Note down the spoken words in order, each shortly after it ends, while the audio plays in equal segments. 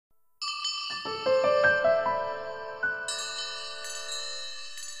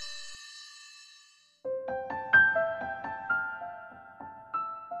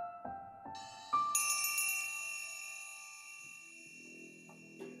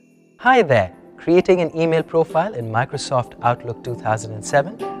Hi there! Creating an email profile in Microsoft Outlook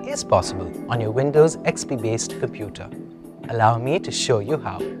 2007 is possible on your Windows XP-based computer. Allow me to show you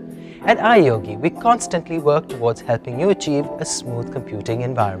how. At iYogi, we constantly work towards helping you achieve a smooth computing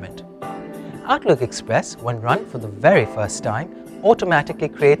environment. Outlook Express, when run for the very first time, automatically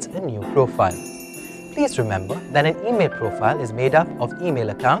creates a new profile. Please remember that an email profile is made up of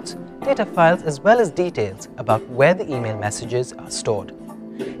email accounts, data files as well as details about where the email messages are stored.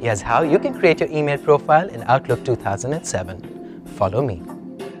 Here's how you can create your email profile in Outlook 2007. Follow me.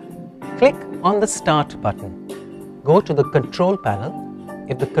 Click on the Start button. Go to the Control panel.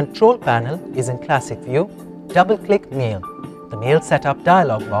 If the Control panel is in Classic View, double-click Mail. The Mail Setup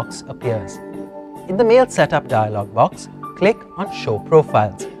dialog box appears. In the Mail Setup dialog box, click on Show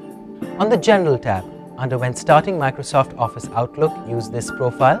Profiles. On the General tab, under When Starting Microsoft Office Outlook, use this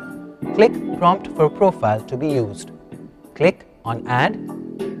profile, click Prompt for a profile to be used. Click on Add.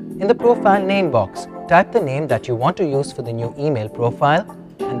 In the Profile Name box, type the name that you want to use for the new email profile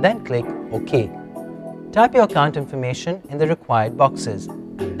and then click OK. Type your account information in the required boxes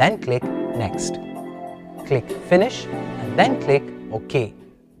and then click Next. Click Finish and then click OK.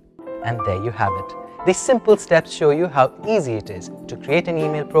 And there you have it. These simple steps show you how easy it is to create an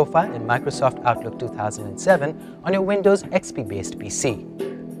email profile in Microsoft Outlook 2007 on your Windows XP-based PC.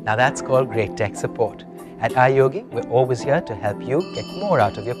 Now that's called great tech support. At iYogi, we're always here to help you get more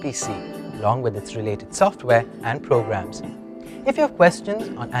out of your PC, along with its related software and programs. If you have questions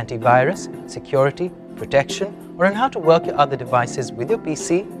on antivirus, security, protection, or on how to work your other devices with your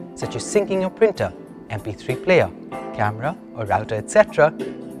PC, such as syncing your printer, MP3 player, camera, or router, etc.,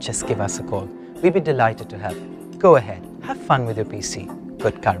 just give us a call. We'd be delighted to help. Go ahead, have fun with your PC.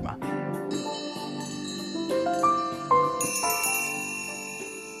 Good karma.